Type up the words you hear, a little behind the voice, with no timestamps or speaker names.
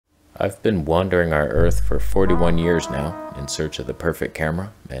I've been wandering our Earth for 41 years now in search of the perfect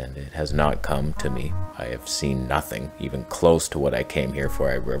camera, and it has not come to me. I have seen nothing even close to what I came here for.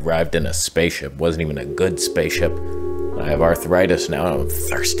 I arrived in a spaceship, wasn't even a good spaceship. I have arthritis now and I'm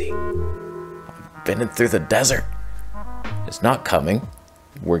thirsty. I've been through the desert. It's not coming.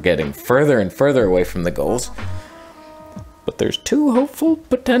 We're getting further and further away from the goals. But there's two hopeful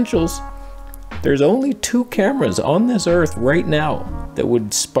potentials. There's only 2 cameras on this Earth right now that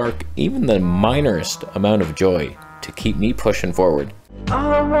would spark even the minorest amount of joy to keep me pushing forward.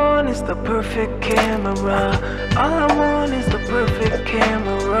 All I want is the perfect camera. All I want is the perfect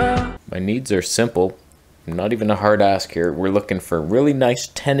camera. My needs are simple. Not even a hard ask here. We're looking for really nice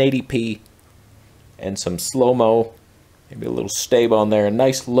 1080p and some slow-mo, maybe a little stave on there, a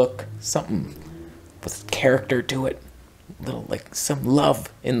nice look, something with character to it. A little, like, some love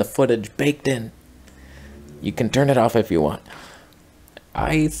in the footage baked in. You can turn it off if you want.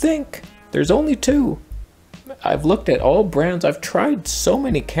 I think there's only 2. I've looked at all brands. I've tried so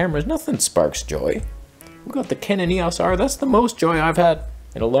many cameras. Nothing sparks joy. We've got the Canon EOS R. That's the most joy I've had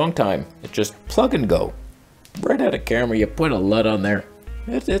in a long time. It's just plug and go. Right out of camera, you put a LUT on there.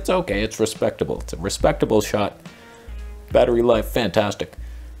 It's okay. It's respectable. It's a respectable shot. Battery life, fantastic.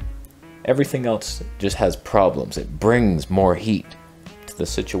 Everything else just has problems. It brings more heat to the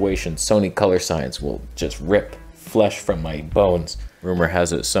situation. Sony color science will just rip flesh from my bones. Rumor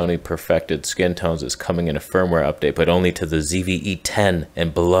has it Sony perfected skin tones is coming in a firmware update, but only to the ZV-E 10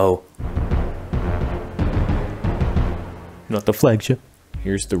 and below. Not the flagship.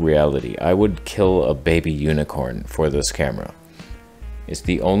 Here's the reality. I would kill a baby unicorn for this camera. It's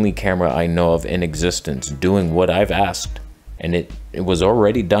the only camera I know of in existence doing what I've asked. And it was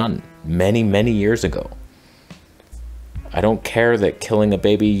already done many, many years ago. I don't care that killing a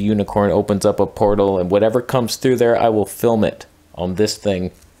baby unicorn opens up a portal, and whatever comes through there, I will film it on this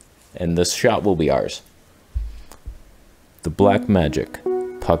thing, and this shot will be ours. The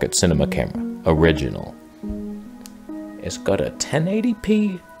Blackmagic Pocket Cinema Camera, original. It's got a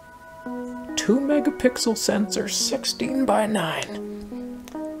 1080p, 2 megapixel sensor, 16 by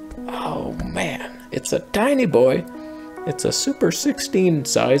 9. Oh man, it's a tiny boy. It's a Super 16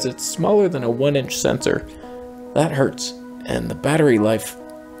 size. It's smaller than a 1-inch sensor. That hurts. And the battery life,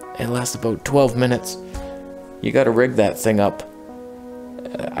 it lasts about 12 minutes. You gotta rig that thing up.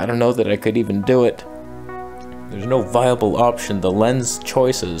 I don't know that I could even do it. There's no viable option. The lens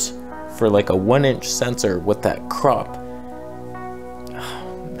choices for like a 1-inch sensor with that crop.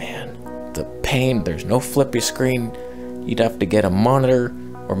 Oh man, the pain. There's no flippy screen. You'd have to get a monitor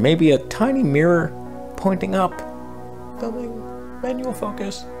or maybe a tiny mirror pointing up. Filming, manual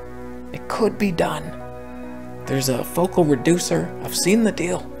focus. It could be done. There's a focal reducer. I've seen the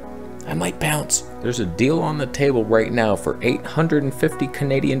deal. I might bounce. There's a deal on the table right now for 850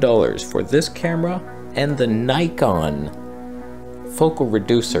 Canadian dollars for this camera and the Nikon focal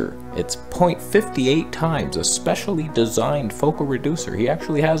reducer. It's 0.58 times, a specially designed focal reducer. He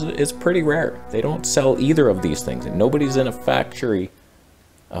actually has it. It's pretty rare. They don't sell either of these things, and nobody's in a factory.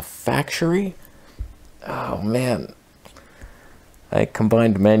 A factory? Oh man. I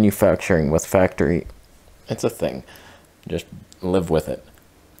combined manufacturing with factory. It's a thing. Just live with it.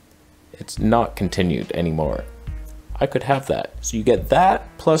 It's not continued anymore. I could have that. So you get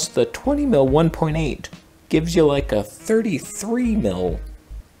that plus the 20mm 1.8 gives you like a 33mm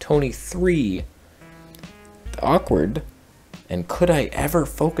Tony 3. Awkward. And could I ever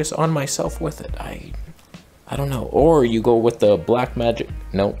focus on myself with it? I don't know. Or you go with the Blackmagic.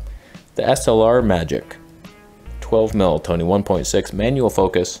 No, the SLR Magic. 12mm Tony 1.6 manual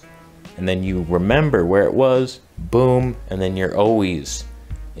focus, and then you remember where it was, boom, and then you're always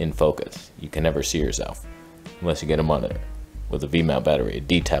in focus. You can never see yourself unless you get a monitor with a V-mount battery.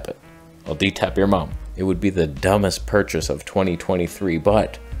 D-tap it. I'll D-tap your mom. It would be the dumbest purchase of 2023,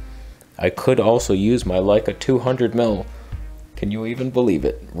 but I could also use my Leica 200mm. Can you even believe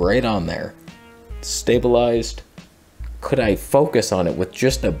it? Right on there. Stabilized. Could I focus on it with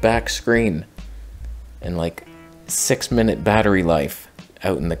just a back screen and like 6-minute battery life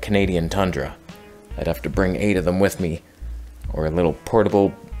out in the Canadian tundra? I'd have to bring 8 of them with me, or a little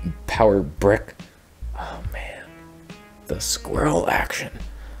portable power brick. Oh man, the squirrel action.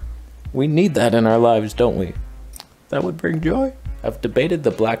 We need that in our lives, don't we? That would bring joy. I've debated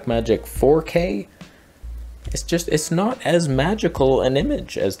the Blackmagic 4K. It's not as magical an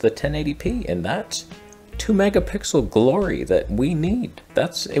image as the 1080p, and that's 2 megapixel glory that we need.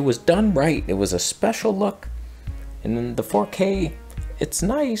 It was done right. It was a special look. And then the 4K, it's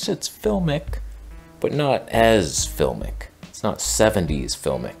nice, it's filmic, but not as filmic. It's not 70s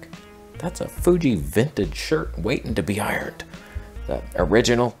filmic. That's a Fuji vintage shirt waiting to be ironed. That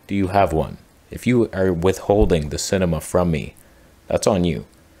original, do you have one? If you are withholding the cinema from me, that's on you.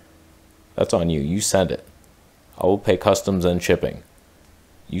 That's on you. You send it. I will pay customs and shipping.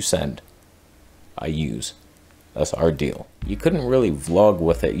 You send. I use. That's our deal. You couldn't really vlog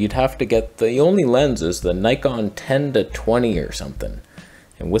with it. You'd have to get the only lens is the Nikon 10 to 20 or something.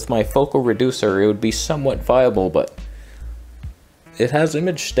 And with my focal reducer, it would be somewhat viable, but it has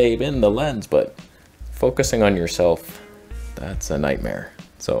image stave in the lens, but focusing on yourself, that's a nightmare.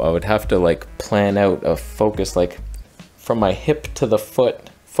 So I would have to like plan out a focus like from my hip to the foot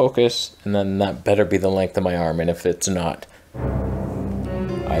focus, and then that better be the length of my arm, and if it's not,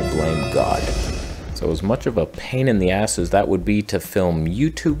 I blame God. So as much of a pain in the ass as that would be to film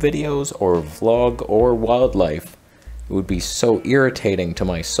YouTube videos or vlog or wildlife, it would be so irritating to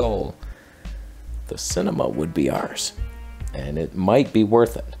my soul. The cinema would be ours, and it might be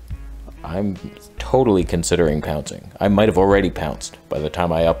worth it. I'm totally considering pouncing. I might have already pounced by the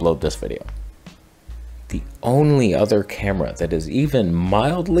time I upload this video. The only other camera that is even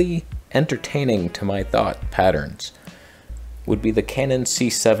mildly entertaining to my thought patterns would be the Canon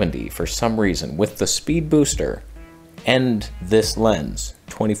C70 for some reason. With the speed booster and this lens,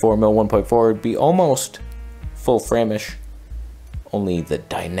 24mm 1.4, would be almost full frame-ish, only the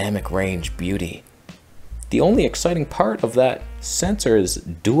dynamic range beauty. The only exciting part of that sensor is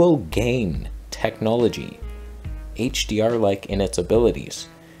dual gain technology, HDR-like in its abilities.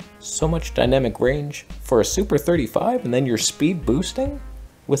 So much dynamic range for a Super 35, and then you're speed boosting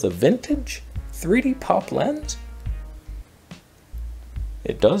with a vintage 3D pop lens.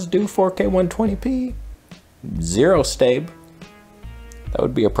 It does do 4K 120p, zero stabe. That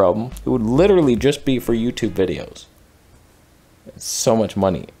would be a problem. It would literally just be for YouTube videos. It's so much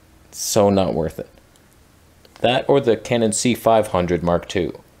money, it's so not worth it. That or the Canon C500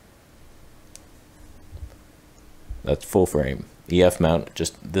 II. That's full frame, EF mount,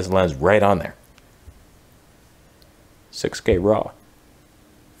 just this lens right on there. 6K RAW.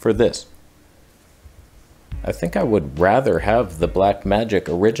 For this. I think I would rather have the Blackmagic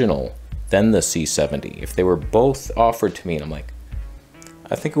original than the C70. If they were both offered to me, and I'm like,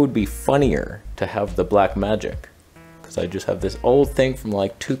 I think it would be funnier to have the Blackmagic, because I just have this old thing from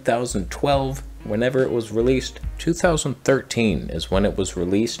like 2012, whenever it was released. 2013 is when it was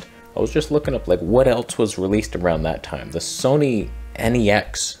released. I was just looking up like what else was released around that time. The Sony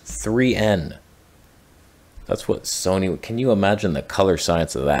NEX 3N. That's what Sony, can you imagine the color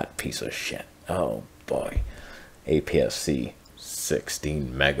science of that piece of shit? Oh boy. APS-C,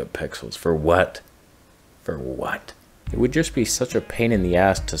 16 megapixels. For what? For what? It would just be such a pain in the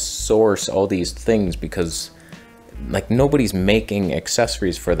ass to source all these things, because like nobody's making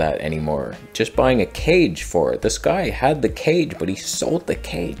accessories for that anymore. Just buying a cage for it. This guy had the cage, but he sold the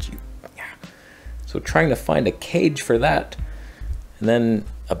cage. So trying to find a cage for that, and then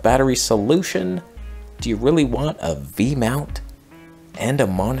a battery solution. Do you really want a V-mount and a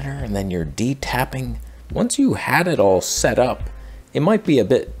monitor, and then you're D-tapping? Once you had it all set up, it might be a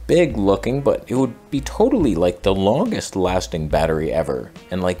bit big looking, but it would be totally like the longest lasting battery ever,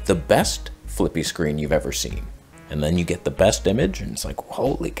 and like the best flippy screen you've ever seen. And then you get the best image, and it's like,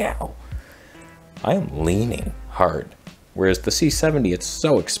 holy cow. I am leaning hard. Whereas the C70, it's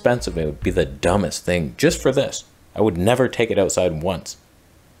so expensive, it would be the dumbest thing just for this. I would never take it outside once.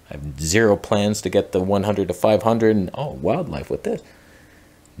 I have zero plans to get the 100 to 500 and wildlife with this.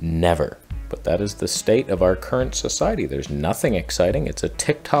 Never. But that is the state of our current society. There's nothing exciting. It's a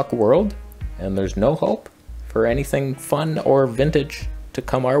TikTok world, and there's no hope for anything fun or vintage to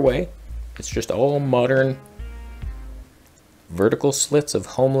come our way. It's just all modern vertical slits of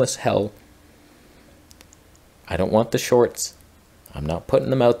homeless hell. I don't want the shorts. I'm not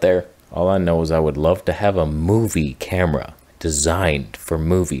putting them out there. All I know is I would love to have a movie camera designed for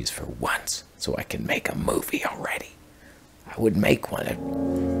movies for once, so I can make a movie already. I would make one.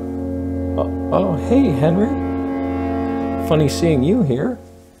 Oh, hey, Henry. Funny seeing you here.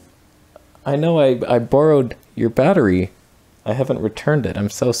 I know I borrowed your battery. I haven't returned it. I'm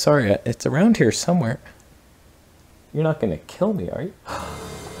so sorry. It's around here somewhere. You're not going to kill me, are you?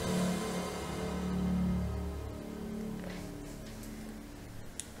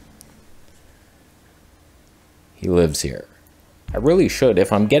 He lives here. I really should.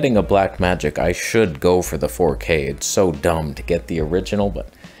 If I'm getting a Blackmagic, I should go for the 4K. It's so dumb to get the original,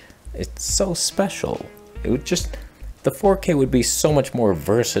 but it's so special. It would just, the 4K would be so much more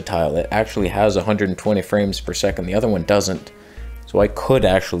versatile. It actually has 120 frames per second. The other one doesn't. So I could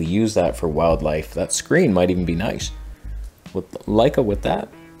actually use that for wildlife. That screen might even be nice with Leica with that.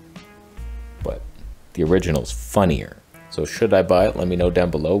 But the original's funnier. So should I buy it? Let me know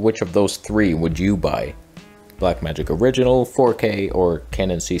down below. Which of those three would you buy? Blackmagic Original, 4K, or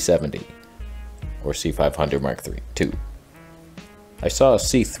Canon C70, or C500 Mark II. I saw a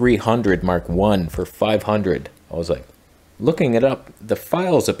C300 Mark I for 500. I was like, looking it up, the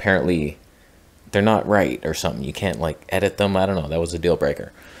files apparently, they're not right or something. You can't like edit them. I don't know. That was a deal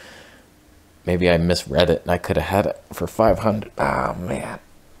breaker. Maybe I misread it and I could have had it for 500. Ah, man.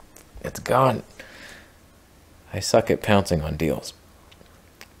 It's gone. I suck at pouncing on deals.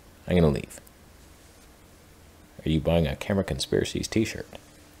 I'm going to leave. Are you buying a Camera Conspiracies t-shirt?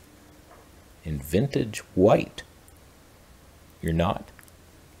 In vintage white? You're not?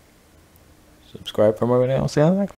 Subscribe for more videos. See you next.